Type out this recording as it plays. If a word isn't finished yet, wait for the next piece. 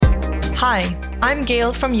Hi, I'm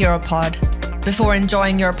Gail from Europod. Before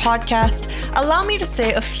enjoying your podcast, allow me to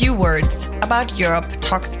say a few words about Europe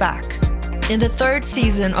Talks Back. In the third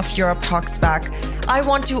season of Europe Talks Back, I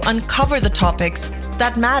want to uncover the topics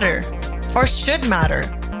that matter, or should matter,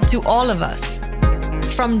 to all of us.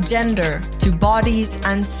 From gender to bodies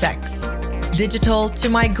and sex, digital to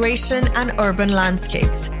migration and urban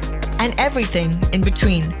landscapes, and everything in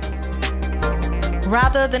between.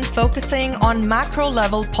 Rather than focusing on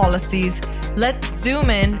macro-level policies, let's zoom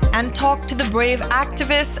in and talk to the brave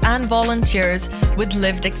activists and volunteers with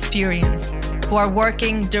lived experience who are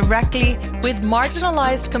working directly with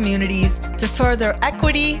marginalized communities to further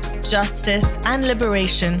equity, justice, and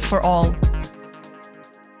liberation for all.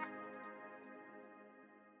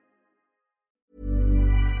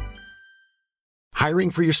 Hiring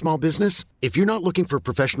for your small business? If you're not looking for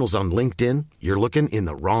professionals on LinkedIn, you're looking in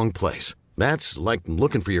the wrong place. That's like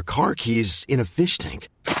looking for your car keys in a fish tank.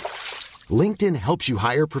 LinkedIn helps you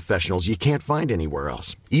hire professionals you can't find anywhere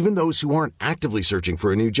else, even those who aren't actively searching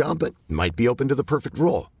for a new job but might be open to the perfect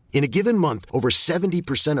role. In a given month, over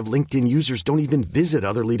 70% of LinkedIn users don't even visit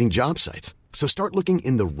other leading job sites. So start looking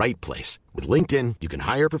in the right place. With LinkedIn, you can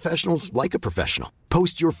hire professionals like a professional.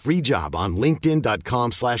 Post your free job on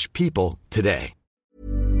linkedin.com/people today.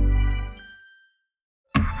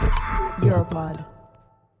 Europod.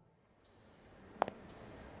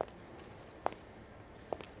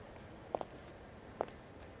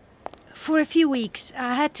 For a few weeks,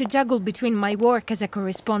 I had to juggle between my work as a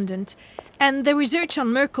correspondent and the research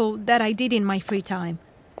on Merkel that I did in my free time.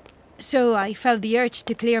 So I felt the urge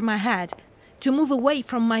to clear my head, to move away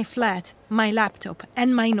from my flat, my laptop,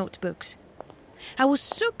 and my notebooks. I was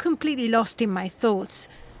so completely lost in my thoughts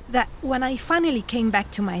that when I finally came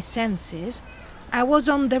back to my senses, I was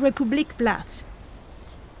on the Republikplatz.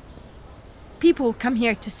 People come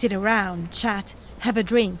here to sit around, chat, have a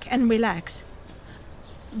drink, and relax.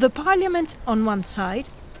 The parliament on one side,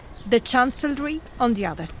 the chancellery on the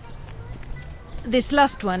other. This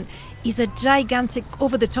last one is a gigantic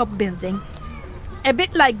over-the-top building, a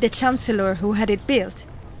bit like the chancellor who had it built,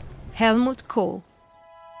 Helmut Kohl.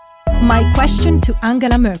 My question to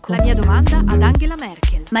Angela Merkel. La mia domanda ad Angela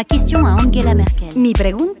Merkel. Ma question à Angela Merkel. Mi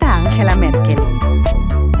pregunta Angela Merkel.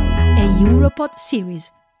 A Europod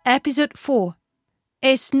series, episode 4.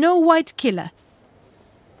 A Snow White Killer.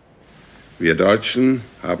 Wir Deutschen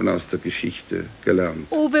haben aus der Geschichte gelernt.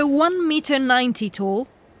 Over 1.90 meter tall,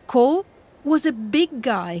 Kohl was a big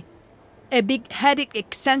guy, a big-headed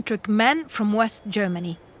eccentric man from West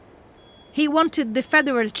Germany. He wanted the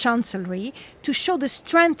federal chancellery to show the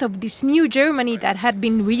strength of this new Germany that had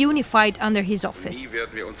been reunified under his office.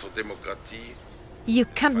 You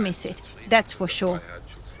can't miss it, that's for sure.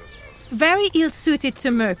 Very ill-suited to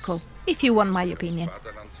Merkel, if you want my opinion.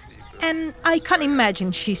 And I can't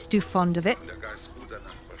imagine she's too fond of it.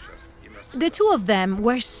 The two of them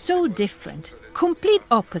were so different, complete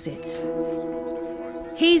opposites.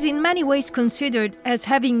 He's in many ways considered as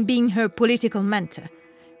having been her political mentor.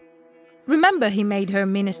 Remember, he made her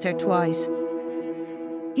minister twice.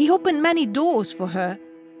 He opened many doors for her,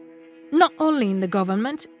 not only in the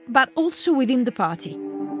government, but also within the party.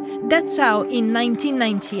 That's how, in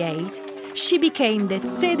 1998, she became the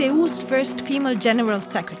CDU's first female general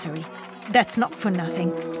secretary. That's not for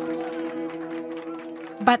nothing.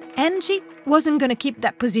 But Angie wasn't going to keep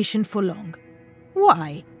that position for long.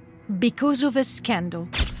 Why? Because of a scandal.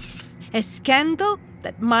 A scandal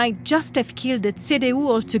that might just have killed the CDU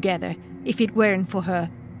altogether if it weren't for her.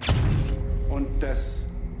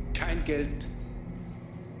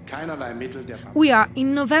 We are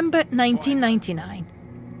in November 1999.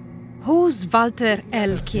 Who's Walter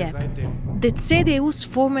L-Kiep, the CDU's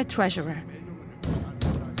former treasurer?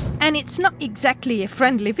 And it's not exactly a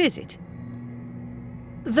friendly visit.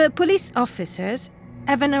 The police officers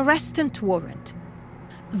have an arrestant warrant.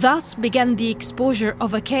 Thus began the exposure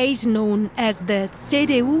of a case known as the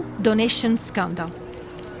CDU donation scandal.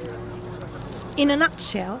 In a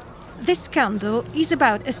nutshell, this scandal is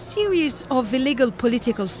about a series of illegal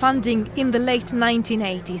political funding in the late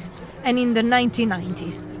 1980s and in the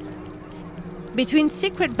 1990s. Between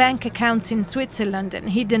secret bank accounts in Switzerland and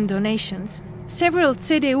hidden donations, several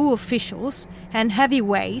CDU officials and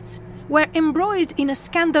heavyweights were embroiled in a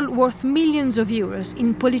scandal worth millions of euros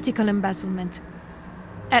in political embezzlement.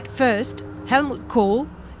 At first, Helmut Kohl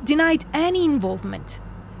denied any involvement.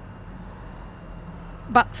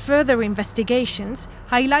 But further investigations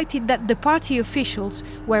highlighted that the party officials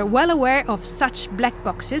were well aware of such black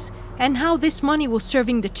boxes and how this money was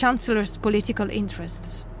serving the Chancellor's political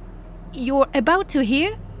interests. You're about to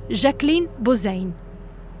hear Jacqueline Beauzane.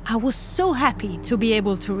 I was so happy to be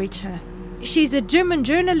able to reach her. She's a German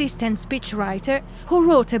journalist and speechwriter who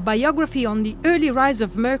wrote a biography on the early rise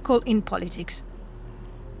of Merkel in politics.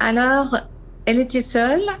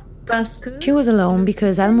 She was alone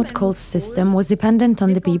because Helmut Kohl's system was dependent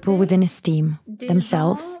on the people within his team.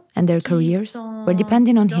 Themselves and their careers were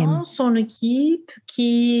depending on him.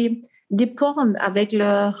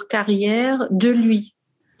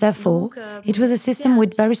 Therefore, it was a system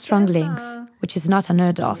with very strong links, which is not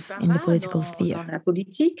unheard of in the political sphere.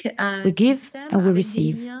 We give and we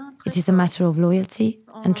receive. It is a matter of loyalty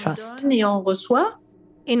and trust.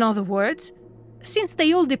 In other words, since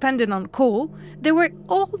they all depended on Kohl, they were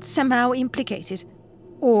all somehow implicated,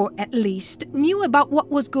 or at least knew about what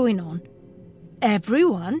was going on.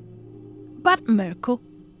 Everyone but Merkel.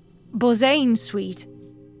 Bosé sweet.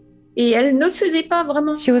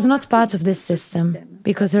 She was not part of this system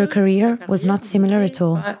because her career was not similar at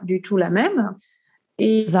all.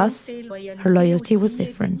 Thus, her loyalty was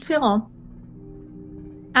different.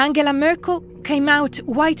 Angela Merkel came out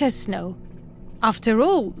white as snow. After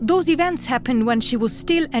all, those events happened when she was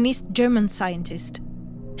still an East German scientist.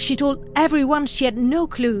 She told everyone she had no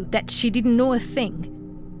clue, that she didn't know a thing.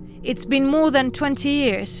 It's been more than 20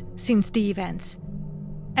 years since the events,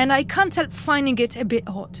 and I can't help finding it a bit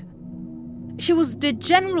odd. She was the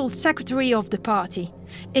general secretary of the party,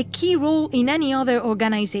 a key role in any other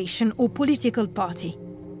organization or political party.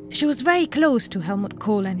 She was very close to Helmut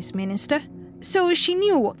Kohl and his minister, so she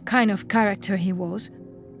knew what kind of character he was.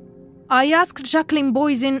 I asked Jacqueline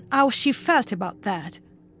Boyzin how she felt about that.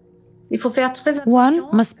 One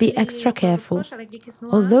must be extra careful.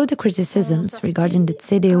 Although the criticisms regarding the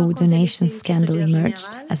CDU donation scandal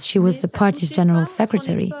emerged as she was the party's general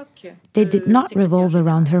secretary, they did not revolve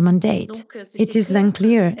around her mandate. It is then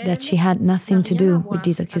clear that she had nothing to do with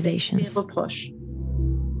these accusations.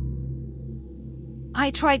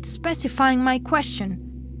 I tried specifying my question.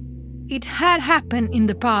 It had happened in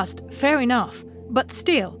the past, fair enough, but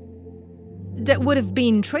still. There would have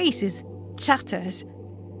been traces, chatters.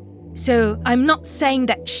 So I'm not saying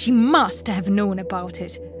that she must have known about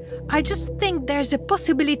it. I just think there's a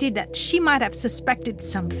possibility that she might have suspected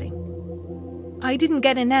something. I didn't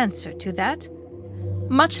get an answer to that.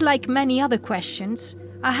 Much like many other questions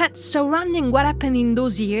I had surrounding what happened in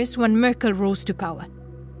those years when Merkel rose to power.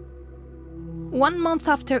 1 month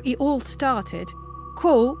after it all started,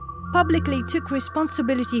 Kohl publicly took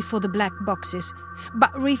responsibility for the black boxes,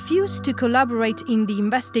 but refused to collaborate in the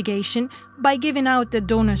investigation by giving out the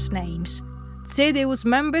donors' names. CDU's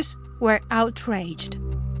members were outraged.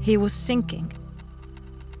 He was sinking.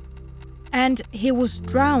 And he was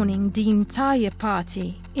drowning the entire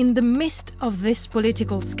party in the midst of this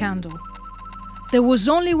political scandal. There was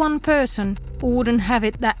only one person who wouldn't have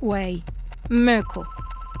it that way: Merkel.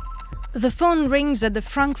 The phone rings at the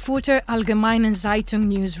Frankfurter Allgemeine Zeitung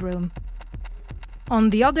newsroom. On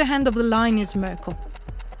the other hand of the line is Merkel.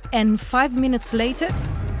 And 5 minutes later,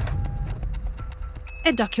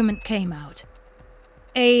 a document came out.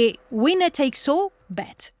 A winner-takes-all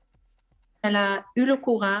bet.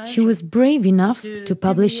 She was brave enough to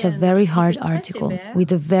publish a very hard article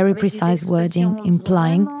with a very precise wording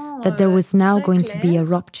implying that there was now going to be a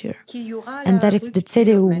rupture, and that if the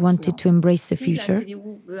CDU wanted to embrace the future,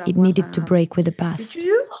 it needed to break with the past.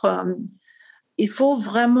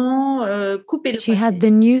 She had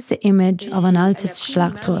the news image of an altes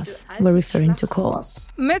Schlagtross, we're referring to Kohl.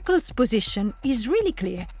 Merkel's position is really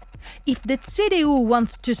clear. If the CDU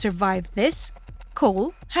wants to survive this,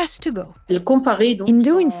 Kohl has to go. In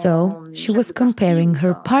doing so, she was comparing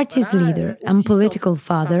her party's leader and political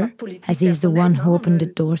father, as he is the one who opened the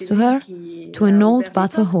doors to her, to an old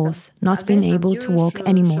battle horse not being able to walk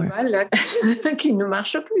anymore.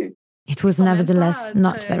 It was nevertheless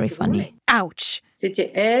not very funny. Ouch!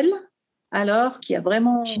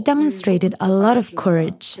 She demonstrated a lot of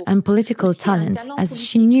courage and political talent, as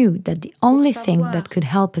she knew that the only thing that could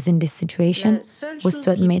help us in this situation was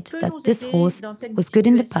to admit that this horse was good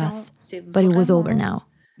in the past, but it was over now.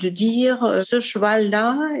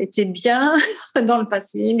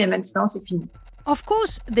 Of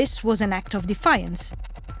course, this was an act of defiance,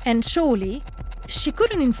 and surely she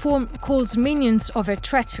couldn't inform Kohl's minions of her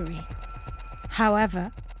treachery.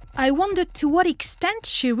 However, I wondered to what extent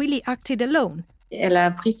she really acted alone. She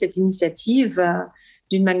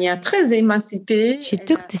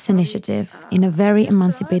took this initiative in a very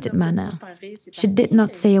emancipated manner. She did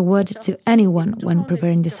not say a word to anyone when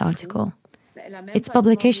preparing this article. Its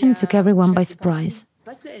publication took everyone by surprise.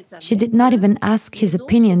 She did not even ask his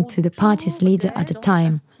opinion to the party's leader at the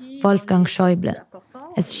time, Wolfgang Schäuble,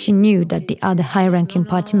 as she knew that the other high-ranking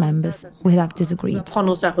party members would have disagreed.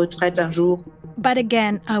 But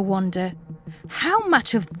again, I wonder, how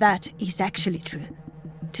much of that is actually true?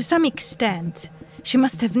 To some extent, she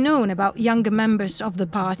must have known about younger members of the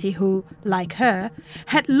party who, like her,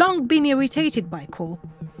 had long been irritated by Kohl.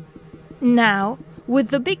 Now, with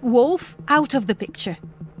the big wolf out of the picture,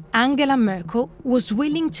 Angela Merkel was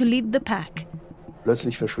willing to lead the pack.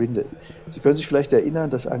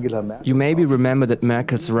 You maybe remember that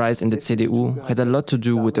Merkel's rise in the CDU had a lot to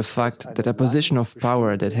do with the fact that a position of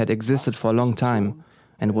power that had existed for a long time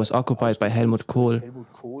and was occupied by Helmut Kohl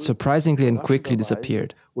surprisingly and quickly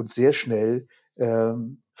disappeared.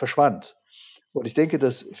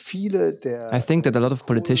 I think that a lot of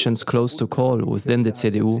politicians close to Kohl within the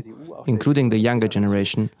CDU, including the younger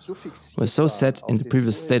generation, were so set in the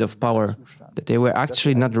previous state of power that they were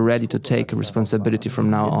actually not ready to take responsibility from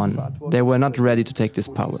now on. They were not ready to take this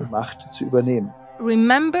power.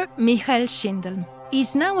 Remember Michael Schindel.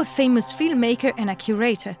 He's now a famous filmmaker and a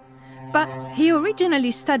curator, but he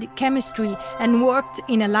originally studied chemistry and worked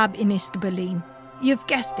in a lab in East Berlin. You've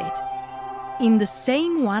guessed it. In the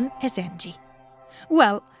same one as Angie.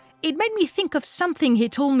 Well, it made me think of something he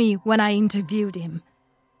told me when I interviewed him.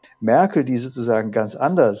 Merkel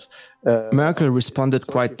responded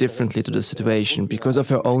quite differently to the situation because of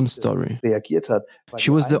her own story.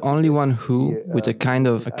 She was the only one who, with a kind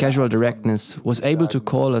of casual directness, was able to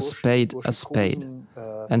call a spade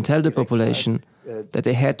and tell the population that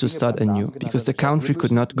they had to start anew because the country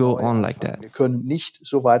could not go on like that.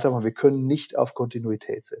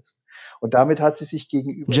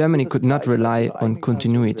 Germany could not rely on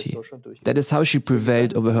continuity. That is how she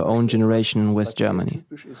prevailed over her own generation in West Germany.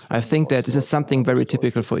 I think that this is something very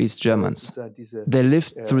typical for East Germans. They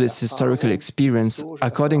lived through this historical experience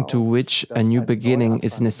according to which a new beginning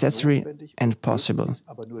is necessary and possible,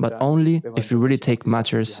 but only if you really take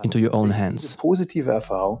matters into your own hands.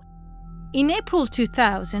 In April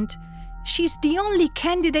 2000, she's the only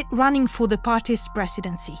candidate running for the party's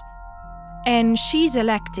presidency. And she's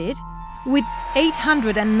elected with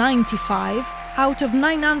 895 out of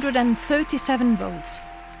 937 votes.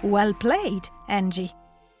 Well played, Angie.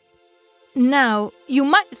 Now, you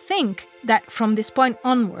might think that from this point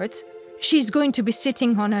onwards, she's going to be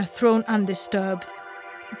sitting on her throne undisturbed.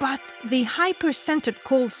 But the hyper-centered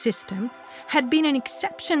Kohl system had been an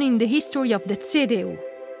exception in the history of the CDU.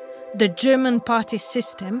 The German party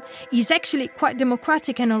system is actually quite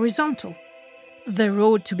democratic and horizontal. The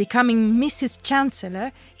road to becoming Mrs.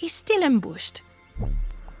 Chancellor is still ambushed.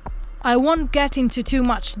 I won't get into too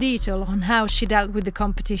much detail on how she dealt with the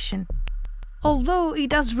competition, although it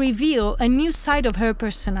does reveal a new side of her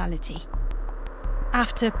personality.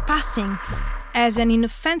 After passing as an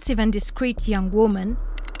inoffensive and discreet young woman,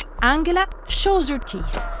 Angela shows her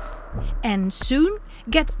teeth and soon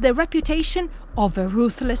gets the reputation of a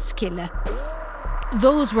ruthless killer.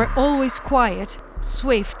 Those were always quiet,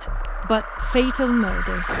 swift, but fatal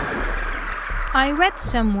murders. I read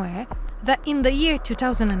somewhere that in the year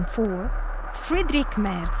 2004, Friedrich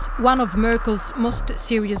Merz, one of Merkel's most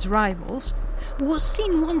serious rivals, was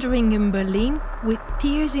seen wandering in Berlin with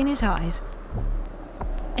tears in his eyes.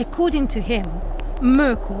 According to him,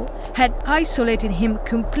 Merkel had isolated him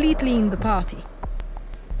completely in the party.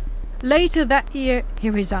 Later that year, he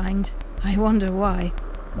resigned. I wonder why.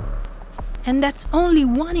 And that's only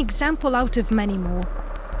one example out of many more.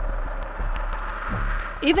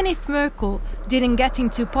 Even if Merkel didn't get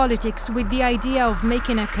into politics with the idea of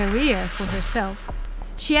making a career for herself,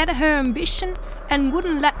 she had her ambition and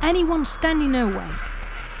wouldn't let anyone stand in her way.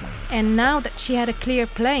 And now that she had a clear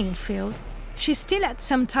playing field, she still had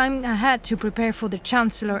some time ahead to prepare for the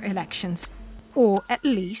Chancellor elections. Or at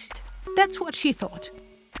least, that's what she thought.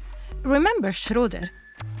 Remember Schröder,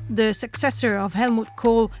 the successor of Helmut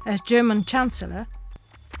Kohl as German Chancellor?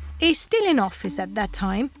 He's still in office at that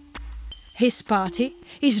time. His party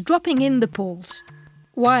is dropping in the polls,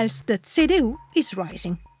 whilst the CDU is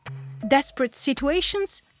rising. Desperate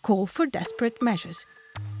situations call for desperate measures.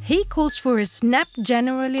 He calls for a snap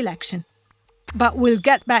general election. But we'll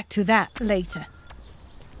get back to that later.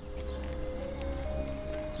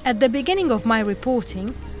 At the beginning of my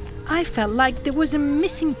reporting, I felt like there was a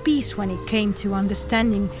missing piece when it came to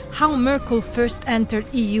understanding how Merkel first entered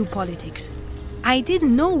EU politics. I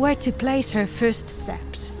didn't know where to place her first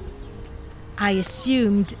steps. I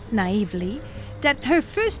assumed, naively, that her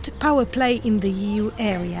first power play in the EU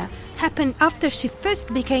area happened after she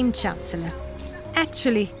first became Chancellor.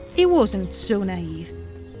 Actually, it wasn't so naive.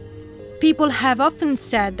 People have often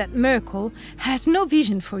said that Merkel has no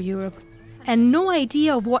vision for Europe and no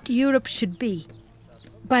idea of what Europe should be.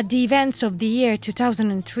 But the events of the year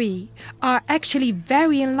 2003 are actually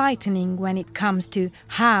very enlightening when it comes to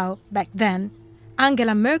how, back then,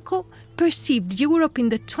 Angela Merkel perceived Europe in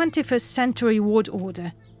the 21st century world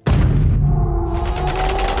order.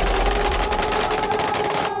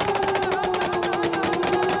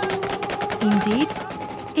 Indeed,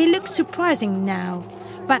 it looks surprising now,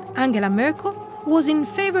 but Angela Merkel was in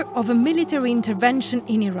favor of a military intervention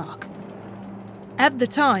in Iraq. At the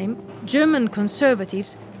time, German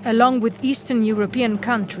conservatives, along with Eastern European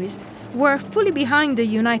countries, were fully behind the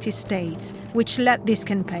United States, which led this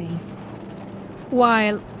campaign.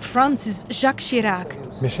 While France's Jacques Chirac,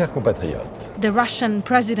 the Russian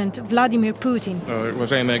President Vladimir Putin,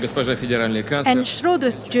 and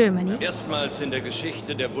Schröder's Germany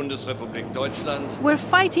were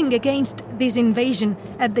fighting against this invasion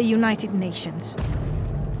at the United Nations.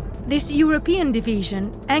 This European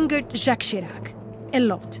division angered Jacques Chirac a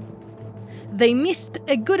lot. They missed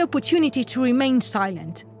a good opportunity to remain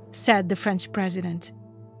silent, said the French president,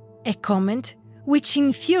 a comment which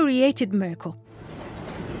infuriated Merkel.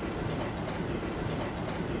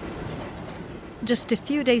 Just a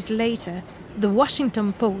few days later, the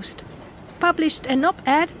Washington Post published an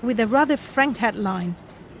op-ed with a rather frank headline,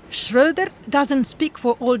 "Schröder doesn't speak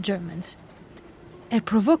for all Germans." A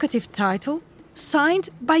provocative title signed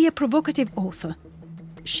by a provocative author.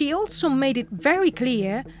 She also made it very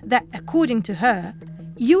clear that, according to her,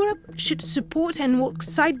 Europe should support and walk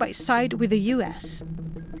side by side with the US.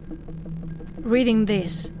 Reading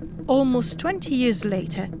this, almost 20 years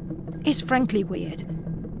later, is frankly weird.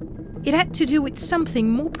 It had to do with something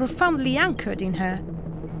more profoundly anchored in her,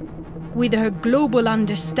 with her global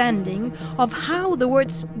understanding of how the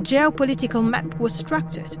world's geopolitical map was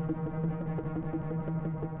structured.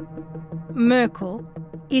 Merkel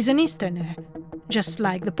is an Easterner, just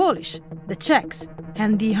like the Polish, the Czechs,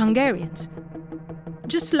 and the Hungarians.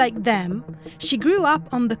 Just like them, she grew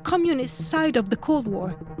up on the communist side of the Cold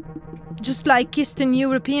War. Just like Eastern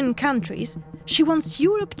European countries, she wants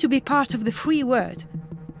Europe to be part of the free world.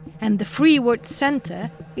 And the Free World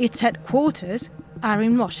Center, its headquarters, are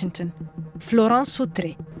in Washington. Florence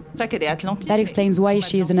Sautré. That explains why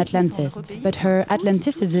she is an Atlantist. But her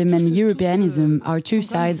Atlanticism and Europeanism are two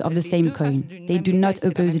sides of the same coin. They do not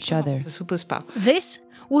oppose each other. This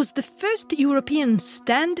was the first European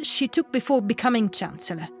stand she took before becoming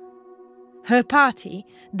Chancellor. Her party,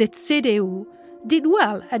 the CDU, did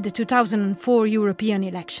well at the 2004 European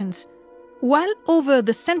elections, well over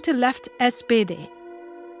the centre-left SPD.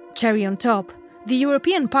 Cherry on top, the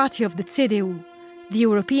European party of the CDU, the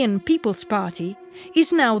European People's Party,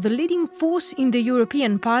 is now the leading force in the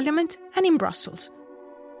European Parliament and in Brussels.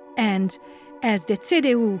 And as the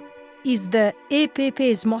CDU is the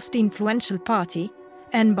EPP's most influential party,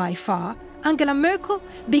 and by far, Angela Merkel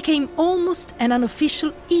became almost an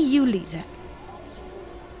unofficial EU leader.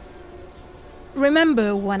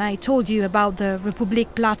 Remember when I told you about the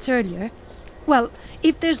Republikplatz earlier? Well,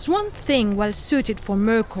 if there's one thing well suited for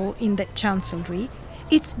Merkel in that chancellery,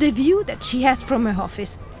 it's the view that she has from her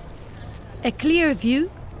office. A clear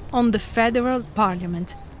view on the federal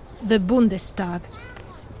parliament, the Bundestag.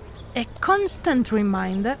 A constant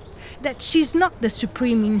reminder that she's not the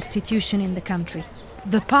supreme institution in the country.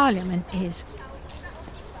 The parliament is.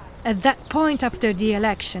 At that point after the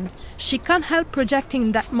election, she can't help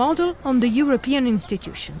projecting that model on the European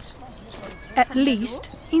institutions. At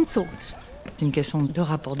least in thoughts. C'est une question de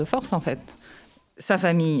rapport de force, en fait. Sa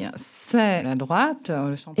famille, c'est la droite.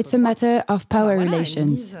 It's a matter of power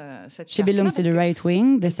relations. She belongs to the right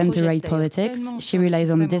wing, the center-right politics. She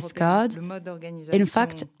relies on this card. In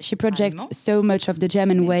fact, she projects so much of the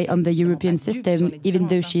German way on the European system, even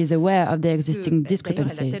though she is aware of the existing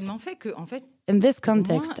discrepancies. In this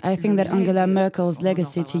context, I think that Angela Merkel's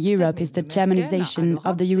legacy to Europe is the Germanization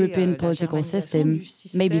of the European political system,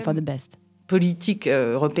 maybe for the best. Politique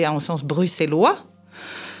européen au sens bruxellois,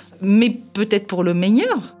 mais peut-être pour le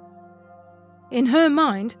meilleur. In her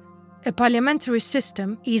mind, a parliamentary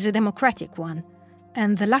system is a democratic one,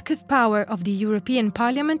 and the lack of power of the European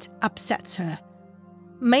Parliament upsets her.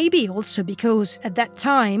 Maybe also because, at that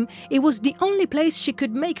time, it was the only place she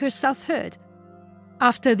could make herself heard.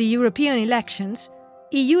 After the European elections,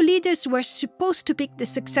 EU leaders were supposed to pick the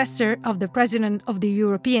successor of the President of the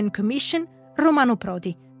European Commission, Romano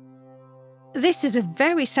Prodi. This is a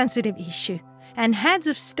very sensitive issue, and heads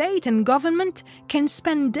of state and government can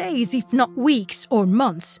spend days, if not weeks or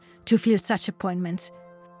months, to fill such appointments.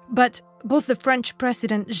 But both the French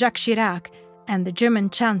President Jacques Chirac and the German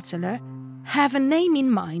Chancellor have a name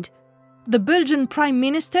in mind: the Belgian Prime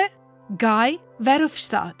Minister, Guy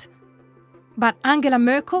Verhofstadt. But Angela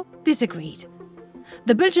Merkel disagreed.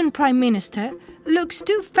 The Belgian Prime Minister looks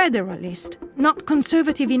too federalist, not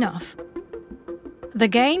conservative enough. The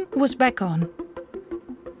game was back on.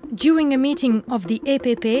 During a meeting of the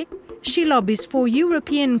EPP, she lobbies for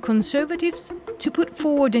European conservatives to put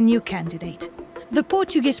forward a new candidate, the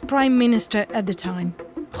Portuguese Prime Minister at the time,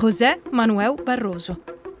 José Manuel Barroso.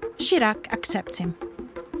 Chirac accepts him.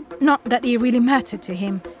 Not that it really mattered to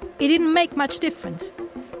him, it didn't make much difference.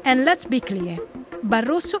 And let's be clear,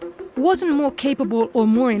 Barroso wasn't more capable or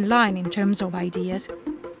more in line in terms of ideas.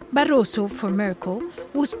 Barroso, for Merkel,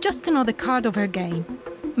 was just another card of her game.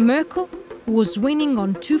 Merkel was winning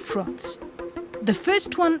on two fronts. The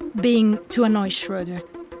first one being to annoy Schröder.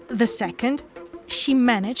 The second, she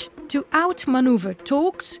managed to outmaneuver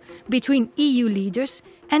talks between EU leaders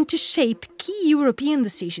and to shape key European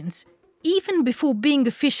decisions, even before being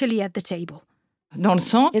officially at the table.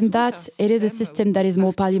 In that, it is a system that is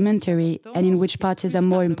more parliamentary and in which parties are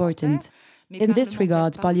more important. In this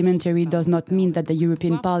regard, parliamentary does not mean that the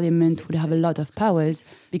European Parliament would have a lot of powers,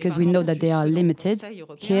 because we know that they are limited.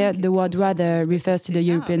 Here, the word rather refers to the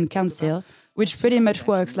European Council, which pretty much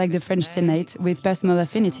works like the French Senate, with personal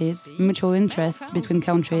affinities, mutual interests between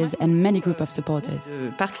countries and many groups of supporters.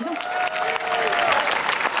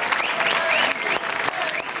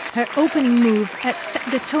 Her opening move had set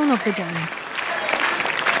the tone of the game.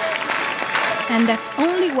 And that's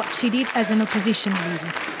only what she did as an opposition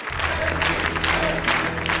leader.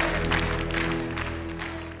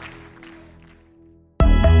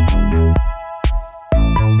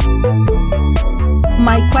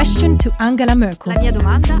 My question to Angela Merkel. La mia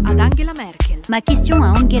domanda ad Angela Merkel. Ma question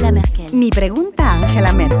à Angela Merkel. Mi pregunta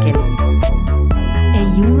Angela Merkel. A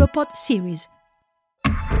Europod series.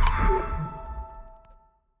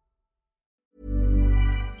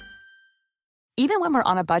 Even when we're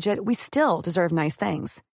on a budget, we still deserve nice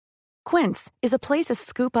things. Quince is a place to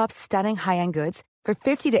scoop up stunning high-end goods for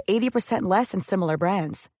 50 to 80% less than similar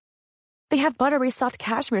brands. They have buttery soft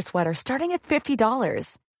cashmere sweaters starting at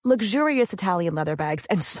 $50, luxurious Italian leather bags,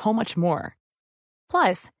 and so much more.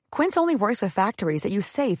 Plus, Quince only works with factories that use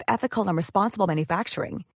safe, ethical, and responsible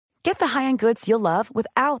manufacturing. Get the high-end goods you'll love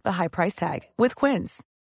without the high price tag with Quince.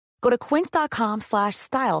 Go to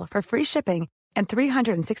quince.com/style for free shipping and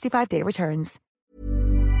 365-day returns.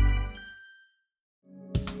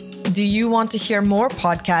 Do you want to hear more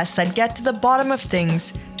podcasts that get to the bottom of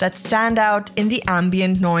things, that stand out in the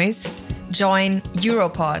ambient noise? Join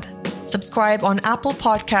Europod. Subscribe on Apple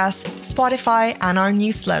Podcasts, Spotify, and our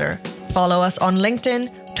newsletter. Follow us on LinkedIn,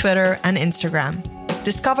 Twitter, and Instagram.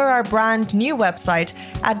 Discover our brand new website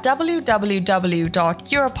at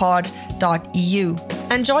www.europod.eu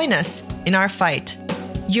and join us in our fight.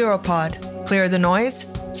 Europod. Clear the noise,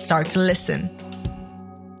 start to listen.